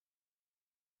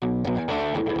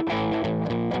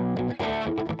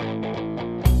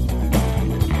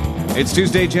It's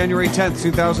Tuesday, January 10th,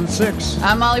 2006.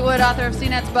 I'm Molly Wood, author of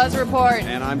CNet's Buzz Report.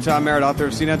 And I'm Tom Merritt, author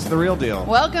of CNet's The Real Deal.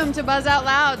 Welcome to Buzz Out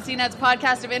Loud, CNet's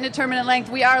podcast of indeterminate length.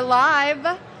 We are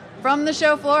live from the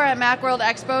show floor at Macworld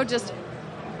Expo, just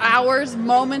hours,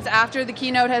 moments after the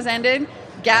keynote has ended.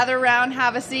 Gather around,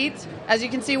 have a seat. As you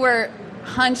can see, we're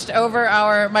hunched over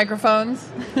our microphones.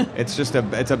 It's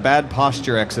a bad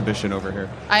posture exhibition over here.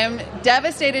 I am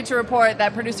devastated to report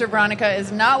that producer Veronica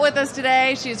is not with us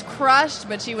today. She's crushed,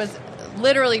 but she was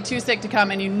literally too sick to come,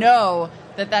 and you know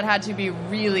that had to be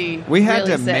really, We had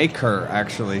really to sick. make her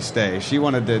actually stay. She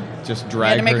wanted to just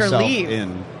drag to make her herself leave.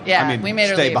 in. Yeah, we made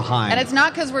her stay leave. behind. And it's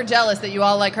not because we're jealous that you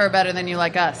all like her better than you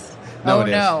like us. No, oh, it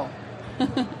is. no.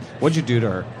 What'd you do to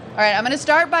her? All right, I'm going to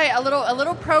start by a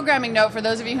little programming note for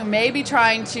those of you who may be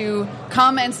trying to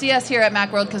come and see us here at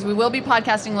Macworld, because we will be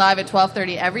podcasting live at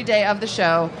 12:30 every day of the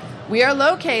show. We are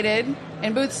located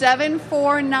in booth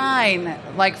 749,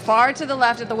 like far to the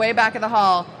left at the way back of the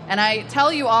hall. And I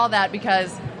tell you all that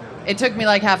because it took me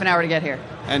like half an hour to get here.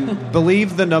 And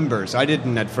believe the numbers. I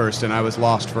didn't at first, and I was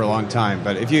lost for a long time.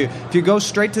 But if you go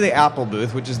straight to the Apple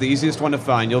booth, which is the easiest one to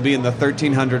find, you'll be in the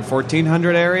 1300,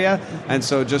 1400 area. And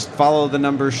so just follow the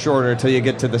numbers shorter till you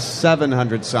get to the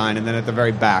 700 sign, and then at the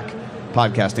very back,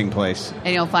 podcasting place.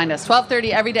 And you'll find us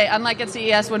 12:30 every day, unlike at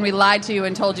CES when we lied to you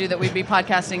and told you that we'd be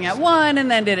podcasting at 1 and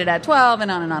then did it at 12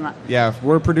 and on and on and on. Yeah,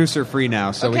 we're producer free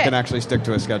now, so we Okay. can actually stick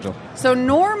to a schedule. So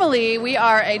normally we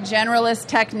are a generalist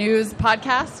tech news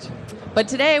podcast, but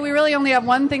today we really only have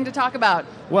one thing to talk about.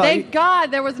 Well, Thank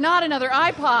God there was not another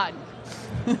iPod.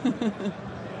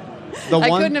 I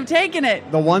couldn't have taken it.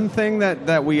 The one thing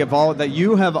that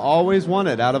you have always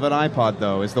wanted out of an iPod,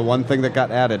 though, is the one thing that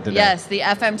got added today. Yes, the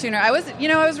FM tuner. I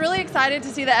was really excited to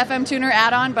see the FM tuner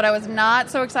add-on, but I was not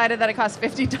so excited that it cost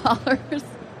 $50.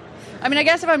 I mean, I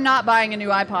guess if I'm not buying a new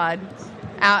iPod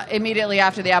immediately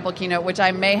after the Apple keynote, which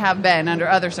I may have been under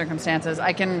other circumstances,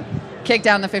 I can kick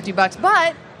down the $50.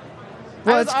 But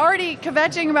I was already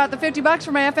kvetching about the $50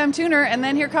 for my FM tuner, and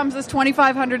then here comes this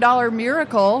 $2,500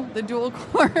 miracle, the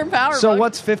dual-core PowerBook. So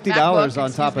what's $50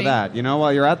 on top of me. that? You know,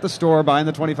 while you're at the store buying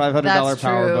the $2,500 That's true.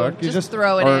 PowerBook, you Just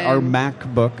throw it in. Or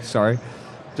MacBook, sorry.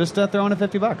 Just throw in a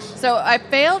 $50. So I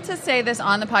failed to say this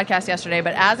on the podcast yesterday,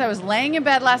 but as I was laying in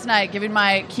bed last night giving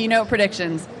my keynote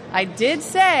predictions, I did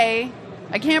say,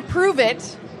 I can't prove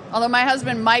it, although my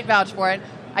husband might vouch for it,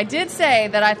 I did say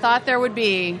that I thought there would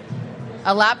be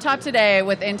a laptop today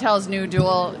with Intel's new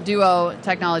Duo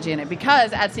technology in it,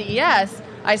 because at CES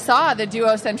I saw the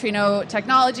Duo Centrino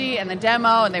technology and the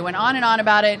demo, and they went on and on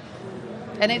about it,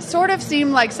 and it sort of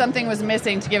seemed like something was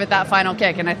missing to give it that final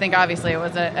kick, and I think obviously it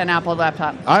was an Apple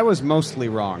laptop. I was mostly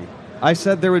wrong. I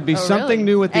said there would be something really?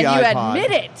 new with the iPod. And you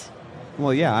admit it.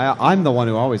 Well, yeah, I'm the one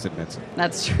who always admits it.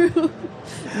 That's true.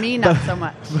 Me, not so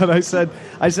much. But I said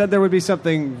there would be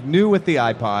something new with the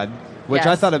iPod, which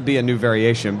I Yes. thought would be a new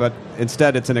variation, but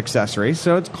instead it's an accessory,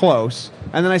 so it's close.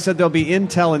 And then I said there'll be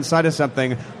Intel inside of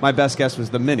something. My best guess was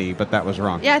the Mini, but that was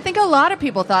wrong. Yeah, I think a lot of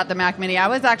people thought the Mac Mini. I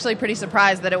was actually pretty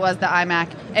surprised that it was the iMac.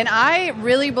 And I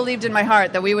really believed in my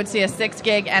heart that we would see a 6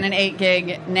 gig and an 8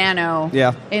 gig Nano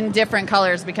in different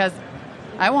colors, because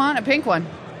I want a pink one.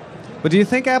 But do you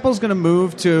think Apple's going to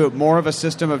move to more of a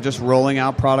system of just rolling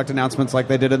out product announcements like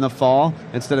they did in the fall,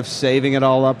 instead of saving it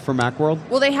all up for Macworld?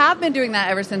 Well, they have been doing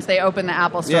that ever since they opened the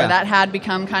Apple Store. Yeah. That had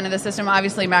become kind of the system.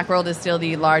 Obviously, Macworld is still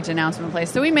the large announcement place,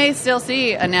 so we may still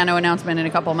see a Nano announcement in a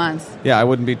couple months. Yeah, I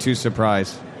wouldn't be too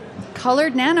surprised.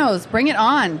 Colored Nanos, bring it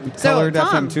on. Colored so,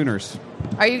 Tom, FM tuners.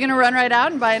 Are you going to run right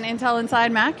out and buy an Intel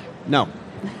Inside Mac? No.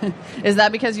 Is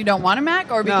that because you don't want a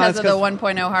Mac, or because of the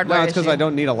 1.0 hardware No, it's because issue? I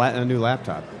don't need a new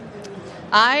laptop.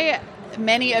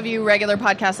 Many of you regular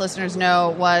podcast listeners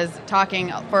know, was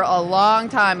talking for a long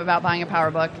time about buying a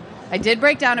PowerBook. I did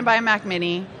break down and buy a Mac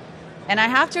Mini, and I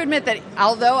have to admit that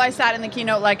although I sat in the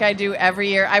keynote like I do every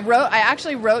year, I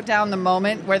actually wrote down the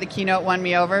moment where the keynote won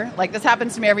me over. Like, this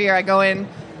happens to me every year. I go in,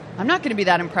 I'm not going to be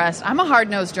that impressed. I'm a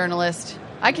hard-nosed journalist.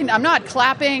 I'm not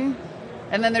clapping,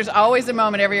 and then there's always a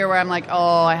moment every year where I'm like,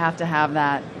 oh, I have to have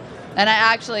that. And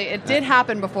it did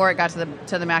happen before it got to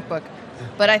the MacBook.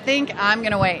 But I think I'm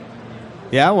going to wait.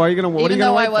 Yeah, why are you going to wait? Even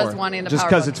though I was for? wanting the just PowerBook.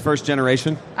 because it's first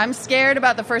generation? I'm scared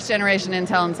about the first generation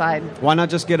Intel Inside. Why not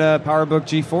just get a PowerBook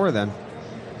G4 then?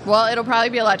 Well, it'll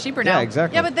probably be a lot cheaper now. Yeah,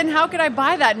 exactly. Yeah, but then how could I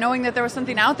buy that knowing that there was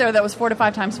something out there that was 4 to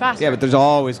 5 times faster? Yeah, but there's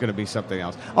always going to be something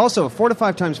else. Also, 4 to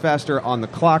 5 times faster on the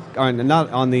clock, not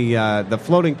on the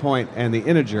floating point and the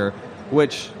integer,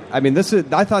 which, I mean,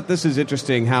 I thought this is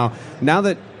interesting how now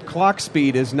that clock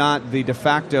speed is not the de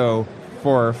facto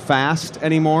for fast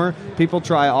anymore. People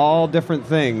try all different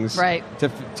things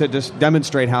to just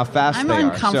demonstrate how fast they are. I'm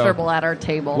uncomfortable at our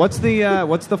table. What's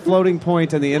the floating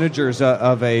point and the integers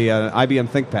of a IBM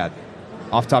ThinkPad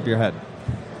off the top of your head?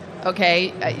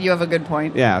 Okay, you have a good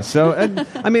point. Yeah, so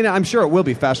I mean, I'm sure it will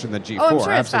be faster than the G4. I'm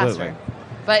sure it's absolutely. faster.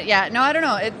 But yeah, no, I don't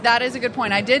know. That is a good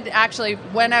point. I did actually,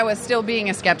 when I was still being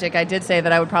a skeptic, I did say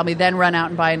that I would probably then run out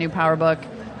and buy a new PowerBook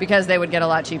because they would get a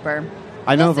lot cheaper.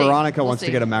 I know Veronica wants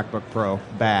to get a MacBook Pro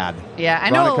bad. Yeah,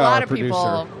 I know a lot of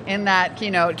people in that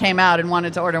keynote came out and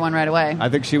wanted to order one right away. I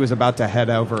think she was about to head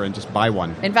over and just buy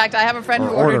one. In fact, I have a friend who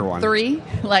ordered 3,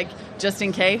 like, just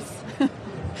in case.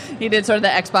 He did sort of the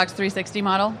Xbox 360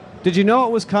 model. Did you know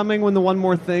it was coming when the One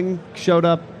More Thing showed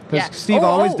up? Because Steve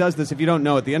always does this. If you don't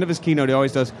know, at the end of his keynote, he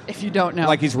always does. If you don't know.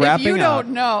 Like he's wrapping up. If you don't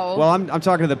know. Well, I'm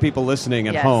talking to the people listening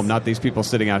at home, not these people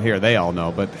sitting out here. They all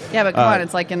know. But yeah, but come on.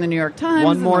 It's like in the New York Times.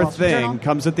 One More Thing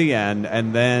comes at the end,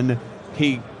 and then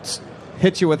he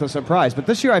hits you with a surprise. But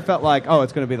this year I felt like,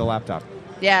 it's going to be the laptop.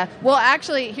 Yeah. Well,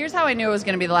 actually, here's how I knew it was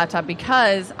going to be the laptop.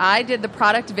 Because I did the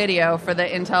product video for the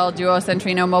Intel Duo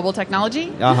Centrino mobile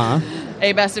technology.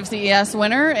 A Best of CES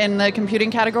winner in the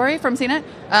computing category from CNet.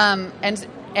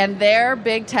 And their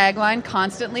big tagline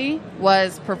constantly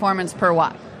was performance per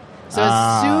watt. So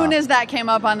as soon as that came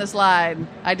up on the slide,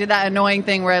 I did that annoying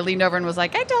thing where I leaned over and was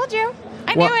like, I told you.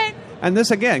 I knew it. And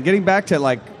this, again, getting back to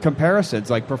like comparisons,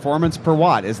 like performance per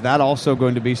watt, is that also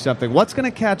going to be something? What's going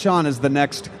to catch on as the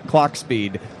next clock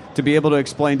speed to be able to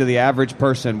explain to the average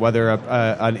person whether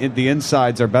the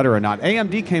insides are better or not?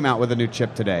 AMD came out with a new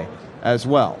chip today as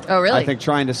well. Oh, really? I think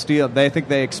trying to steal. They think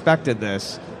they expected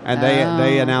this. And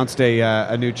they announced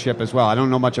a new chip as well. I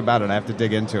don't know much about it. I have to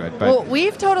dig into it. But well,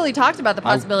 we've totally talked about the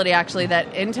possibility, actually,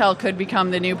 that Intel could become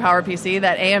the new PowerPC,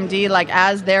 that AMD, like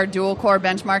as their dual-core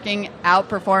benchmarking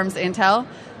outperforms Intel,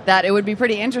 that it would be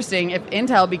pretty interesting if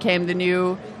Intel became the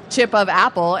new chip of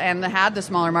Apple and had the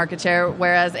smaller market share,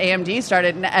 whereas AMD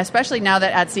started, especially now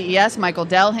that at CES, Michael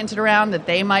Dell hinted around that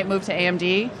they might move to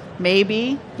AMD.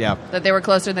 Maybe. Yeah. That they were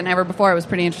closer than ever before. It was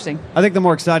pretty interesting. I think the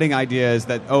more exciting idea is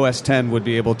that OS X would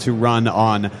be able to run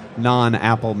on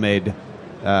non-Apple made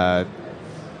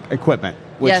equipment,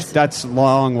 which that's a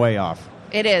long way off.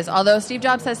 It is. Although Steve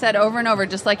Jobs has said over and over,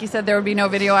 just like he said there would be no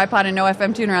video iPod and no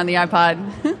FM tuner on the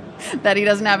iPod, that he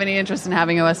doesn't have any interest in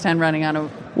having OS X running on a...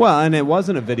 Well, and it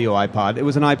wasn't a video iPod. It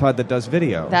was an iPod that does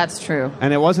video. That's true.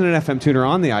 And it wasn't an FM tuner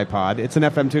on the iPod. It's an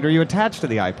FM tuner you attach to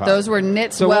the iPod. Those were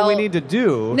nits so what we need to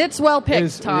do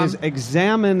is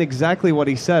examine exactly what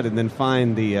he said and then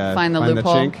find the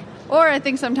loophole. chink. Or I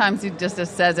think sometimes he just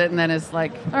says it and then is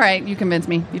like, all right, you convinced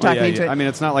me. You talked me into it. I mean,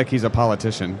 it's not like he's a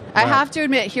politician. I have to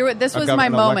admit, this was my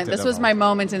moment. This was my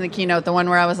moment in the keynote, the one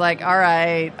where I was like, all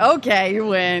right, okay, you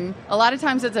win. A lot of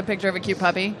times it's a picture of a cute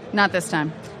puppy. Not this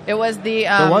time. It was the...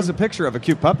 there was a picture of a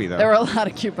cute puppy, though. There were a lot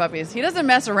of cute puppies. He doesn't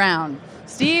mess around.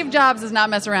 Steve Jobs does not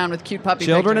mess around with cute puppy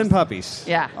Children pictures. and puppies.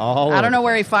 Yeah. I don't know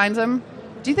where he finds them.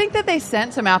 Do you think that they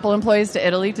sent some Apple employees to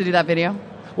Italy to do that video?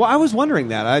 Well, I was wondering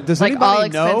that. Does like anybody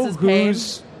know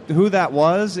who that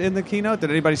was in the keynote? Did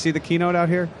anybody see the keynote out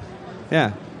here?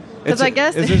 Yeah. Because I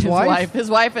guess is his wife? His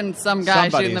wife and some guy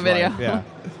shooting the video. Wife,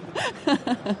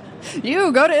 yeah.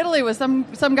 You go to Italy with some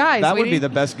guy, That sweetie. would be the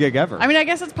best gig ever. I mean, I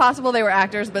guess it's possible they were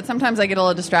actors, but sometimes I get a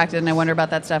little distracted and I wonder about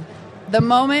that stuff. The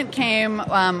moment came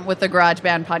with the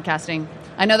GarageBand podcasting.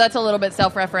 I know that's a little bit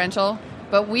self-referential,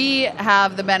 but we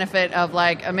have the benefit of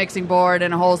like a mixing board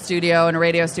and a whole studio and a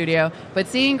radio studio. But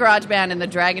seeing GarageBand and the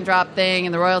drag and drop thing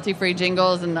and the royalty-free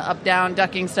jingles and the up-down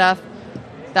ducking stuff,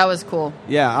 that was cool.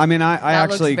 Yeah, I mean, I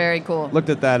actually very cool. Looked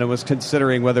at that and was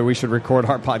considering whether we should record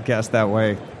our podcast that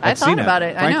way. I thought about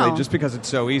it. Frankly, I know. Just because it's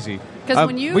so easy.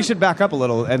 Because we should back up a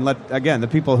little and let, again, the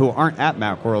people who aren't at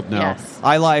Macworld know. Yes.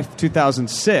 iLife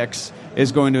 2006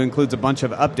 is going to include a bunch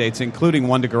of updates, including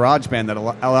one to GarageBand that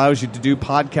allows you to do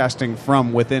podcasting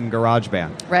from within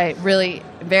GarageBand. Right, really,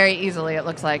 very easily, it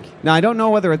looks like. Now, I don't know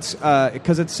whether it's,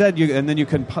 because it said and then you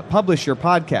can publish your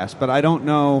podcast, but I don't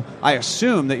know, I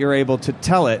assume that you're able to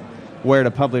tell it where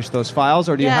to publish those files,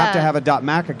 or do you have to have a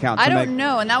 .Mac account to I don't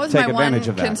know, and that was my one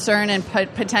concern and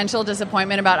potential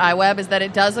disappointment about iWeb, is that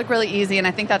it does look really easy, and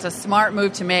I think that's a smart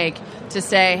move to make, to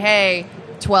say, hey,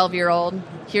 12-year-old,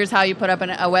 here's how you put up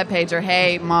a web page, or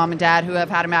hey, mom and dad who have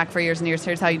had a Mac for years and years,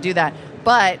 here's how you do that.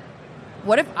 But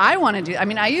what if I want to do, I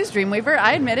mean, I use Dreamweaver,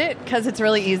 I admit it, because it's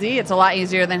really easy. It's a lot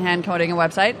easier than hand coding a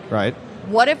website. Right.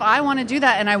 What if I want to do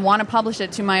that and I want to publish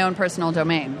it to my own personal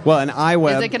domain? Well, an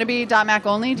iWeb... Is it going to be .Mac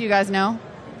only? Do you guys know?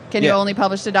 Can you only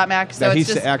publish to .Mac? So it's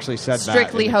just actually said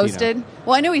strictly that hosted?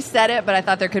 Well, I knew he said it, but I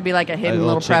thought there could be like a hidden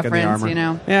little preference, you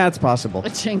know? Yeah, it's possible. A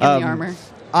chink in the armor.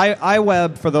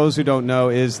 iWeb, for those who don't know,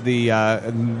 is the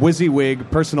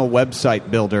WYSIWYG personal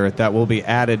website builder that will be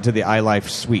added to the iLife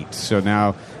suite. So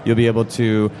now you'll be able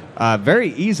to very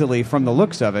easily, from the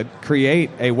looks of it, create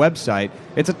a website.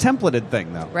 It's a templated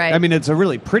thing, though. Right. I mean, it's a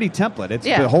really pretty template. It's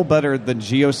a whole better than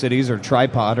GeoCities or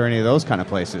Tripod or any of those kind of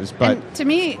places. But and to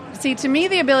me,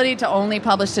 the ability to only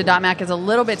publish to .Mac is a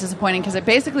little bit disappointing because it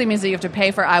basically means that you have to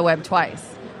pay for iWeb twice.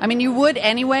 I mean, you would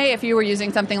anyway if you were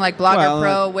using something like Blogger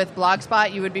Pro with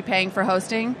Blogspot. You would be paying for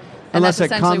hosting, and that's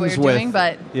essentially what you're doing.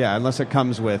 But unless it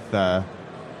comes with the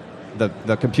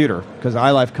computer, because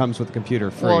iLife comes with the computer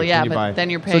free. Well, yeah, but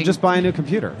then you're paying. So just buy a new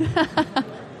computer.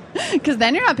 Because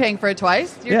then you're not paying for it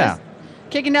twice. You're just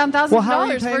kicking down thousands of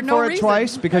dollars for no reason. Well, how are you paying for it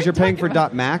twice? Because you're paying for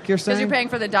 .Mac, you're saying? Because you're paying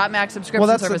for the .Mac subscription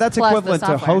service. Well, that's plus equivalent the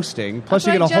to hosting. Plus,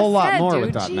 you get a whole lot more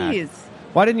with .Mac. Jeez.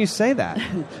 Why didn't you say that?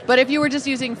 But if you were just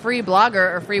using free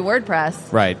Blogger or free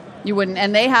WordPress, right, you wouldn't.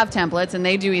 And they have templates and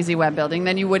they do easy web building.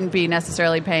 Then you wouldn't be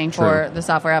necessarily paying for the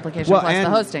software application plus the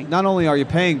hosting. Not only are you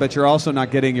paying, but you're also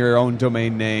not getting your own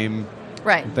domain name.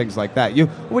 Right. And things like that. You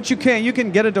can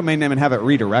get a domain name and have it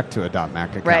redirect to a .Mac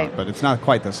account, right, but it's not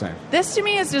quite the same. This to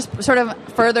me is just sort of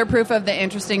further proof of the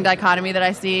interesting dichotomy that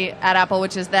I see at Apple,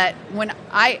 which is that when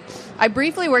I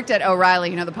briefly worked at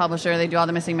O'Reilly, the publisher, they do all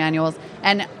the missing manuals,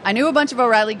 and I knew a bunch of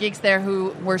O'Reilly geeks there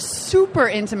who were super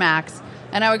into Macs,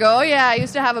 and I would go, oh yeah, I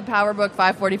used to have a PowerBook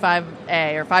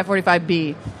 545A or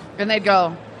 545B, and they'd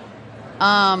go,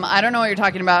 I don't know what you're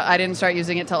talking about, I didn't start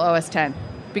using it till OS 10.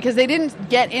 Because they didn't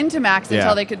get into Macs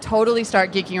until they could totally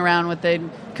start geeking around with the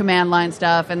command line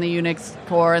stuff and the Unix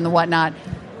core and the whatnot.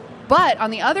 But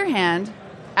on the other hand,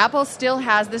 Apple still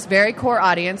has this very core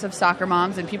audience of soccer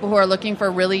moms and people who are looking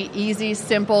for really easy,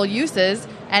 simple uses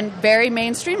and very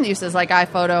mainstream uses like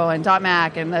iPhoto and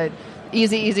 .Mac and the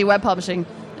easy web publishing.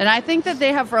 And I think that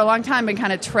they have for a long time been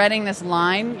kind of treading this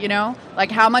line,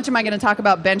 like how much am I going to talk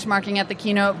about benchmarking at the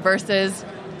keynote versus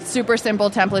super simple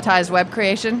templatized web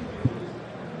creation?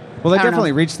 Well, they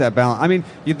definitely reached that balance. I mean,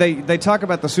 they talk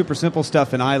about the super simple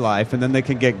stuff in iLife, and then they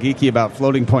can get geeky about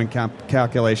floating point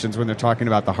calculations when they're talking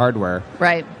about the hardware.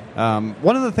 Right.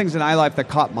 One of the things in iLife that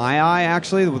caught my eye,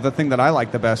 actually, the thing that I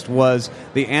liked the best was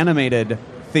the animated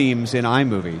themes in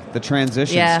iMovie, the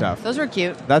transition stuff. Yeah, those were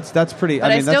cute. That's pretty. But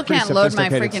I still that's can't load my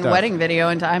freaking stuff. wedding video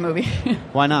into iMovie.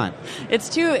 Why not? It's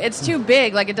too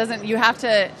big. Like it doesn't. You have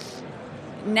to.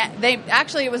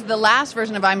 It was the last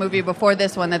version of iMovie before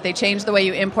this one that they changed the way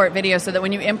you import video so that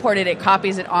when you import it, it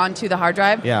copies it onto the hard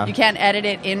drive. Yeah. You can't edit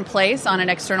it in place on an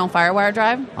external FireWire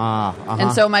drive.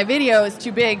 And so my video is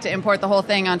too big to import the whole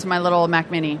thing onto my little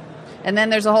Mac Mini. And then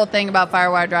there's a whole thing about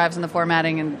FireWire drives and the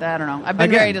formatting, and I don't know. I've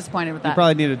been very disappointed with that. You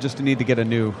probably need to get a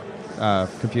new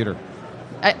computer.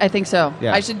 I think so.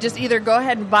 Yeah. I should just either go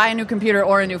ahead and buy a new computer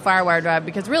or a new FireWire drive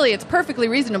because really it's perfectly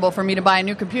reasonable for me to buy a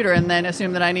new computer and then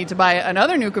assume that I need to buy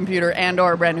another new computer and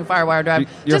or a brand new FireWire drive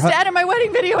just to edit my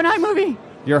wedding video in iMovie.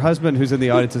 Your husband, who's in the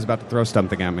audience, is about to throw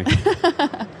something at me.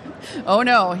 Oh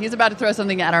no, he's about to throw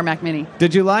something at our Mac Mini.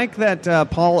 Did you like that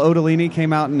Paul Otellini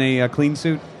came out in a clean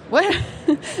suit? What?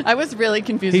 I was really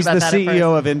confused about that. He's the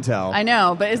CEO of Intel. I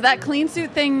know, but is that clean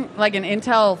suit thing like an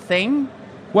Intel thing?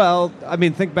 Well, I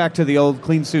mean, think back to the old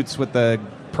clean suits with the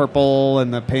purple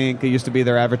and the pink. It used to be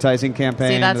their advertising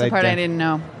campaign. See, that's the part I didn't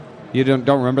know. You don't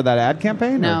remember that ad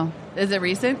campaign? No. Is it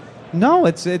recent? No,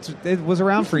 it was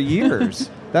around for years.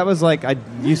 That was like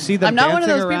you see them. I'm not one of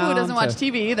those people who doesn't watch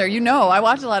TV either. I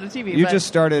watch a lot of TV. You just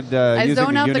started. I using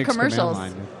zone the out Unix the commercials.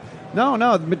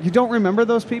 No, but you don't remember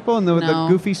those people in the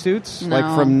goofy suits? No.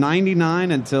 Like from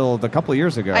 99 until a couple of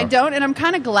years ago. I don't, and I'm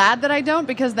kind of glad that I don't,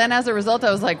 because then as a result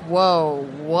I was like, whoa,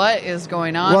 what is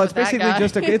going on Well, with it's basically that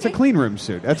guy? it's a clean room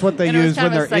suit. That's what they use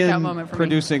when they're in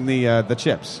producing the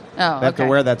chips. Oh, they have to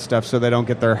wear that stuff so they don't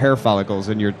get their hair follicles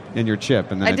in your chip.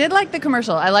 And then I did like the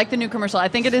commercial. I like the new commercial. I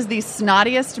think it is the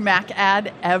snottiest Mac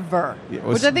ad ever,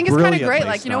 which I think is kind of great.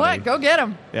 Like, you know what? Go get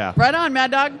him. Yeah. Right on,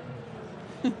 Mad Dog.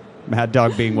 Mad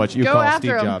Dog being what you call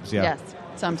Steve Jobs. Yeah. Yes,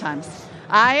 sometimes.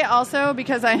 I also,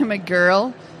 because I am a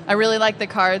girl, I really like the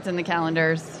cards and the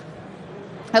calendars.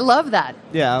 I love that.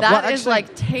 Yeah. That is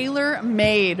like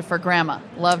tailor-made for grandma.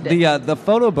 Loved it. The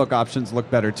photo book options look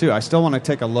better, too. I still want to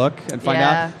take a look and find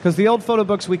out. Because the old photo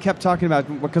books we kept talking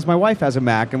about, because my wife has a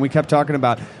Mac, and we kept talking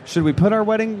about, should we put our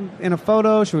wedding in a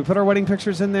photo? Should we put our wedding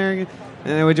pictures in there?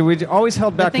 And we always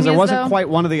held back because there wasn't quite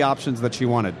one of the options that she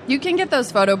wanted. You can get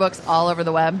those photo books all over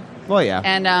the web. Well, yeah.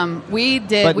 And we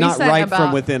did. But not right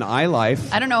from within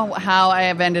iLife. I don't know how I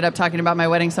have ended up talking about my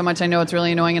wedding so much. I know it's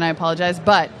really annoying, and I apologize.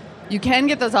 But you can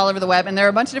get those all over the web, and there are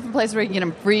a bunch of different places where you can get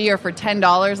them free or for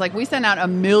 $10. Like, we sent out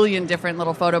 1 million different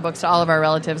little photo books to all of our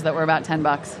relatives that were about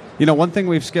 $10. You know, one thing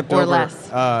we've skipped or over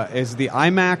less. Is the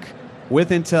iMac with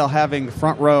Intel having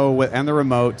front row and the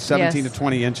remote, 17 Yes. to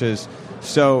 20 inches.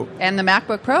 So And the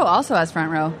MacBook Pro also has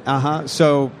front row.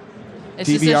 So It's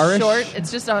just DVR-ish? a short.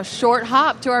 It's just a short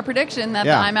hop to our prediction that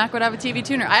Yeah. the iMac would have a TV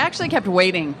tuner. I actually kept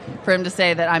waiting for him to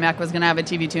say that iMac was going to have a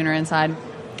TV tuner inside,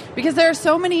 because there are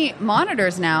so many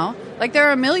monitors now. Like there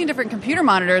are a million different computer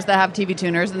monitors that have TV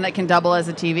tuners and that can double as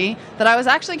a TV. That I was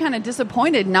actually kind of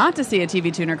disappointed not to see a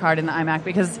TV tuner card in the iMac,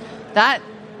 because that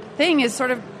thing is sort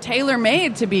of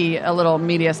tailor-made to be a little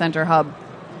media center hub.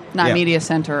 Not Yeah. media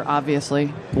center,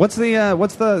 obviously. what's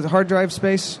the hard drive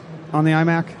space on the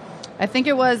iMac? I think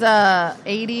it was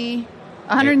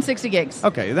 160 gigs.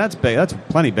 Okay, that's big. That's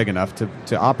plenty big enough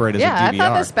to operate as a Yeah, DVR. I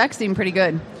thought the specs seemed pretty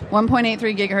good.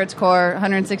 1.83 gigahertz core,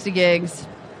 160 gigs.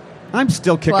 I'm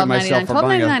still kicking myself for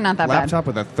buying a $12.99, not that bad. laptop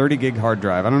with a 30 gig hard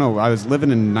drive. I don't know. I was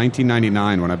living in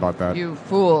 1999 when I bought that. You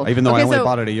fool. Even though I Okay, only so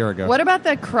bought it a year ago. What about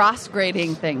the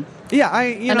cross-grading thing? Yeah,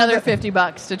 Another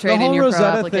 $50 to trade the in whole your Pro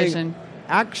Rosetta application. thing.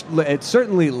 Actually, it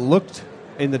certainly looked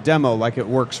in the demo like it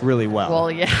works really well. Well,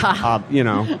 yeah.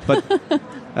 But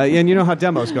and you know how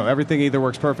demos go. Everything either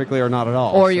works perfectly or not at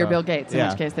all. Or so, you're Bill Gates, in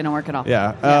which case they don't work at all.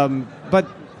 Yeah. But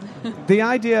the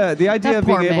idea That of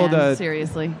being poor able man, to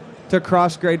seriously.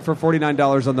 cross grade for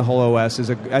 $49 on the whole OS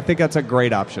I think that's a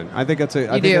great option. I think it's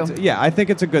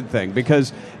a good thing,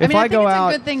 because if I go think it's out,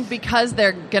 a good thing because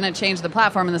they're going to change the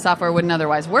platform and the software wouldn't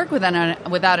otherwise work without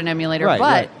an emulator. Right, but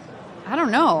right. I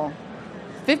don't know,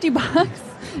 $50.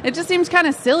 It just seems kind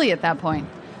of silly at that point.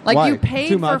 Like Why? you paid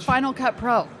Too for much? Final Cut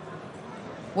Pro.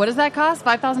 What does that cost?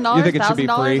 $5,000? You think it should be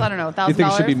 $1,000? free? I don't know. $1,000? You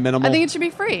think it should be minimal? I think it should be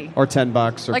free. or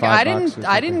 $10 or Like $5. I or didn't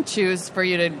something. choose for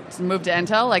you to move to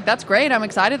Intel. Like that's great. I'm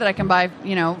excited that I can buy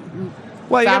Well, you got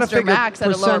to faster figure Macs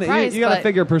at a lower price. You got to but-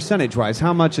 figure percentage wise.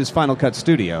 How much is Final Cut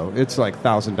Studio? It's like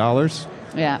 $1,000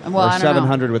 Yeah. Well, or I don't know.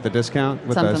 $700 with the discount,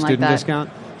 with Something the like student that. discount.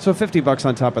 So $50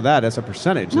 on top of that as a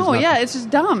percentage. No, is yeah, nothing. it's just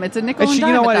dumb. It's a nickel It and should, dime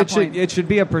you know at what? that It point. should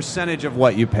be a percentage of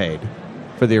what you paid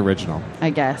for the original. I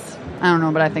guess. I don't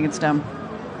know, but I think it's dumb.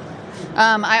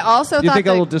 I also Do you thought think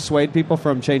that, it'll dissuade people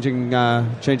from changing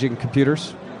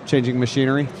computers, changing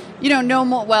machinery?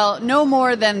 no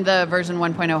more than the version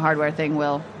 1.0 hardware thing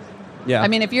will. Yeah. I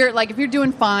mean, if you're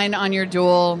doing fine on your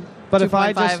dual. but if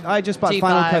I 2.5 just bought G5,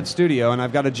 Final Cut Studio and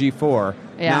I've got a G4,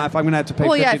 Yeah. now if I'm going to have to pay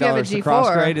Well, yeah, if you have a $50 to G4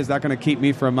 cross grade, is that going to keep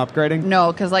me from upgrading?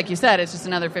 No, because like you said, it's just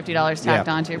another $50 tacked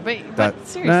Yeah. onto. But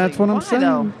seriously, that's what I'm why, saying.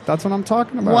 though? That's what I'm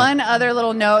talking about. One other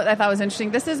little note I thought was interesting.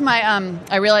 This is my,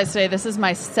 I realized today, this is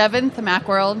my 7th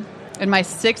Macworld and my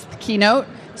 6th keynote.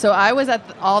 So I was at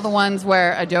all the ones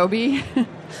where Adobe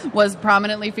was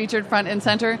prominently featured front and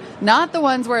center, not the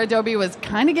ones where Adobe was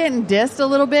kind of getting dissed a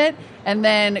little bit, and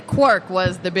then Quark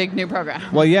was the big new program.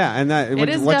 Well, yeah, and that It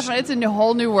is definitely, it's a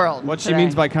whole new world. What she today.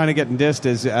 means by kind of getting dissed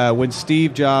is when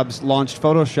Steve Jobs launched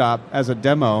Photoshop as a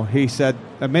demo, he said,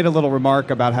 I made a little remark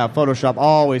about how Photoshop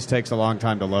always takes a long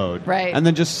time to load. Right. And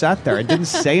then just sat there and didn't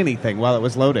say anything while it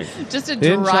was loading. Just to He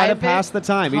didn't try to drive pass it the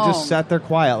time. He home. just sat there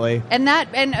quietly. And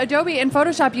Adobe and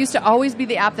Photoshop used to always be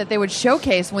the app that they would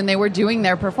showcase when they were doing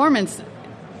their performance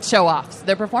show-offs,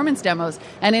 their performance demos.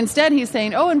 And instead he's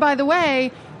saying, oh, and by the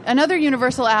way, another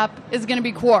universal app is going to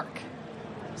be Quark.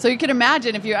 So you could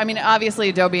imagine obviously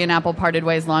Adobe and Apple parted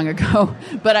ways long ago,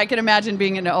 but I could imagine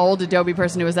being an old Adobe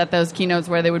person who was at those keynotes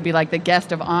where they would be like the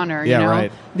guest of honor, Yeah,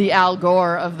 right. the Al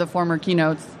Gore of the former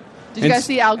keynotes. Did you guys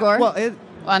see Al Gore? Well,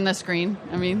 on the screen,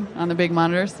 on the big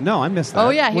monitors? no, I missed that. Oh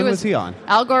yeah, When was he on?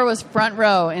 Al Gore was front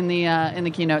row in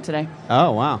the keynote today.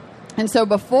 Oh, wow. And so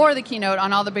before the keynote,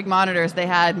 on all the big monitors, they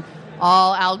had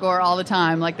all Al Gore all the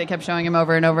time. Like they kept showing him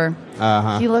over and over.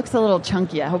 Uh-huh. He looks a little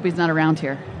chunky. I hope he's not around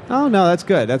here. Oh, no, that's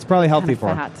good. That's probably healthy for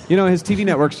him. fat. His TV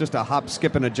network's just a hop,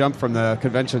 skip, and a jump from the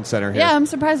convention center here. Yeah, I'm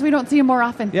surprised we don't see him more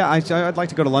often. Yeah, I'd like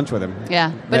to go to lunch with him.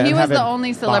 Yeah, but he and was have the him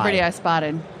only celebrity buy. I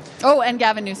spotted. Oh, and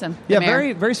Gavin Newsom. the Yeah, mayor,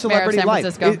 very, very mayor of San celebrity-like.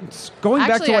 Francisco. It's going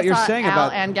back to what you're saying Al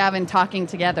about... and Gavin talking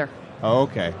together, Oh,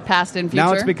 okay. past and future.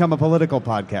 Now it's become a political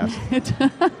podcast.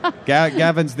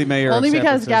 Gavin's the mayor only of San because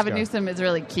Francisco. Gavin Newsom is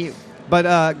really cute.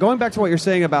 But going back to what you're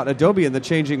saying about Adobe and the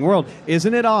changing world,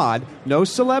 isn't it odd? No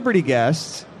celebrity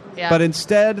guests, Yeah. but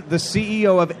instead the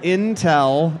CEO of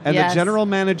Intel and Yes. the general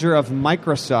manager of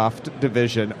Microsoft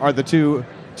division are the two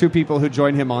people who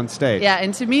join him on stage. Yeah,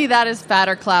 and to me, that is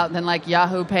fatter clout than like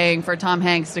Yahoo paying for Tom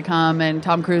Hanks to come and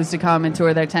Tom Cruise to come and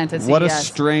tour their tent at CES. What a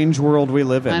strange world we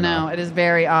live in. I know, though. it is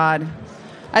very odd.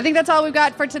 I think that's all we've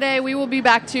got for today. We will be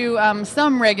back to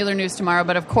some regular news tomorrow,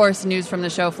 but of course, news from the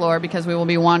show floor because we will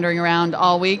be wandering around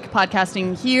all week,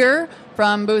 podcasting here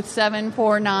from booth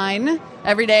 749.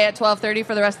 every day at 12:30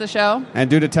 for the rest of the show. And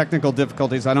due to technical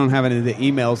difficulties, I don't have any of the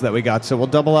emails that we got, so we'll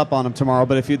double up on them tomorrow.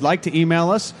 But if you'd like to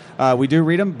email us, we do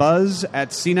read them,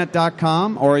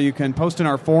 buzz@cnet.com, or you can post in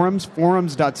our forums,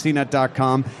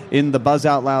 forums.cnet.com, in the Buzz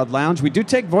Out Loud Lounge. We do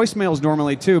take voicemails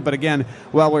normally, too, but again,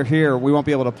 while we're here, we won't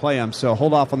be able to play them, so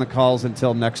hold off on the calls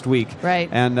until next week. Right.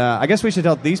 And I guess we should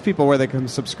tell these people where they can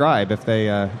subscribe if they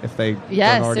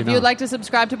Yes, don't already if know. you'd like to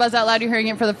subscribe to Buzz Out Loud, you're hearing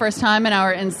it for the first time, and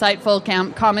our insightful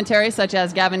commentary, such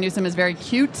as Gavin Newsom is very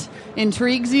cute,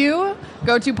 intrigues you,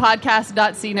 go to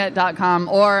podcast.cnet.com,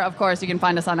 or, of course, you can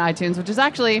find us on iTunes, which is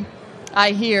actually,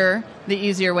 I hear, the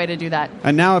easier way to do that.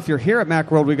 And now, if you're here at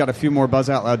Macworld, we've got a few more Buzz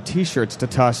Out Loud t-shirts to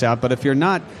toss out, but if you're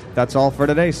not, that's all for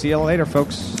today. See you later,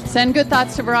 folks. Send good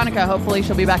thoughts to Veronica. Hopefully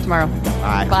she'll be back tomorrow.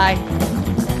 Bye. Bye.